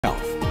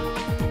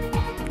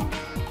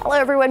Hello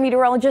everyone,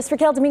 meteorologist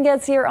Raquel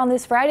Dominguez here on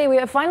this Friday. We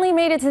have finally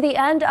made it to the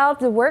end of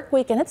the work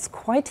week and it's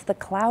quite the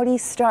cloudy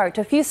start.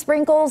 A few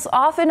sprinkles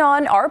off and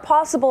on are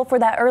possible for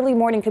that early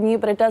morning commute,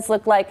 but it does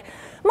look like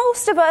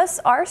most of us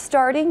are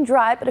starting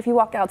dry. But if you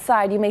walk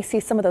outside, you may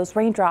see some of those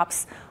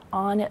raindrops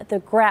on the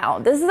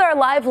ground. This is our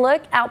live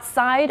look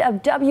outside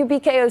of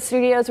WBKO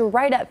studios. We're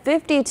right at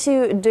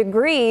 52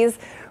 degrees.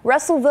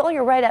 Russellville,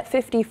 you're right at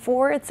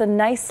 54. It's a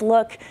nice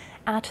look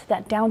at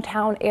that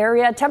downtown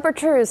area.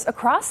 Temperatures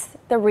across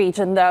the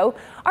region, though,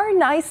 are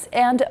nice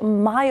and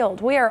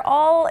mild. We are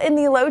all in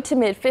the low to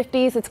mid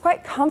 50s. It's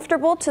quite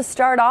comfortable to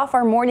start off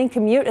our morning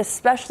commute,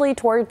 especially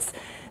towards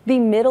the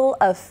middle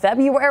of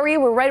February.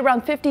 We're right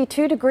around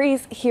 52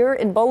 degrees here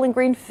in Bowling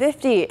Green,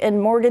 50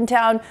 in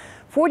Morgantown,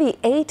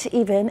 48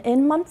 even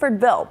in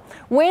Munfordville.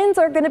 Winds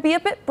are going to be a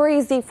bit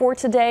breezy for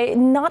today,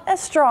 not as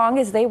strong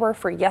as they were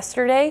for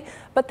yesterday,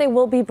 but they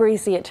will be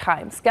breezy at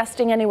times,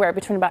 gusting anywhere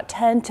between about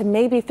 10 to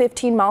maybe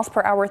 15 miles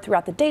per hour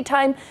throughout the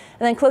daytime.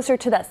 And then closer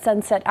to that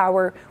sunset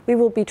hour, we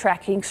will be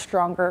tracking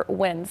stronger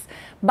winds.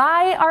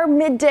 By our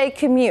midday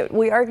commute,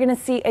 we are going to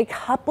see a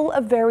couple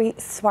of very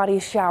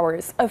spotty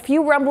showers. A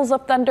few rumbles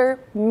of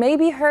thunder may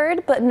be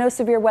heard, but no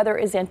severe weather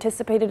is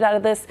anticipated out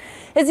of this.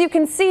 As you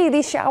can see,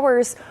 these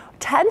showers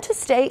tend to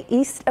stay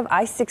east of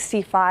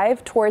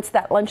I-65 towards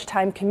that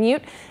lunchtime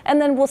commute,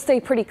 and then we'll stay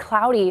pretty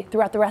cloudy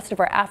throughout the rest of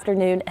our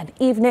afternoon and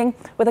evening,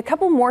 with a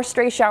couple more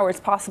stray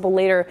showers possible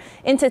later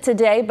into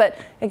today. But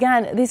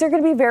again, these are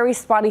going to be very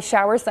spotty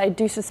showers. I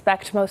do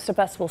suspect most of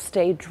us will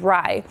stay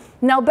dry.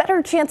 Now,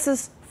 better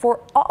chances for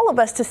all of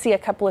us to see a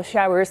couple of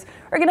showers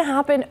are going to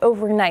happen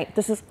overnight.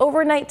 This is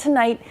overnight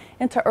tonight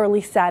into early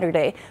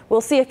Saturday.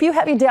 We'll see a few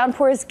heavy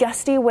downpours,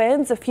 gusty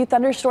winds, a few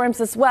thunderstorms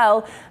as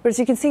well. But as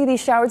you can see,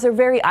 these showers are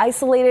very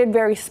isolated,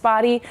 very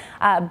spotty,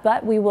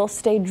 but we will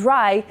stay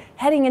dry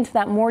heading into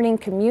that morning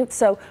commute.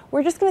 So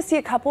we're just going to see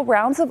a couple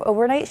rounds of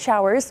overnight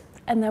showers,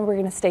 and then we're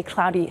going to stay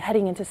cloudy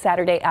heading into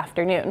Saturday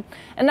afternoon.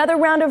 Another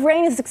round of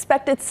rain is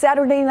expected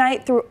Saturday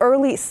night through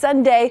early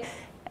Sunday.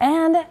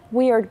 And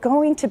we are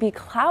going to be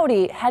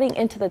cloudy heading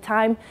into the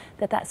time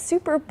that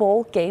Super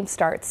Bowl game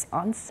starts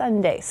on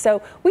Sunday.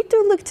 So we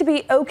do look to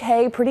be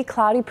okay, pretty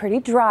cloudy, pretty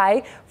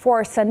dry for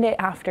our Sunday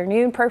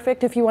afternoon.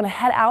 Perfect if you want to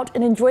head out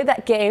and enjoy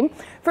that game.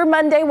 For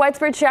Monday,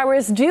 widespread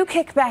showers do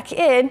kick back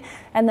in,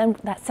 and then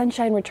that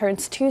sunshine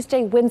returns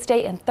Tuesday,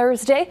 Wednesday, and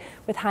Thursday,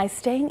 with highs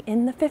staying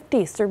in the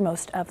 50s through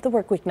most of the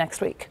work week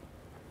next week.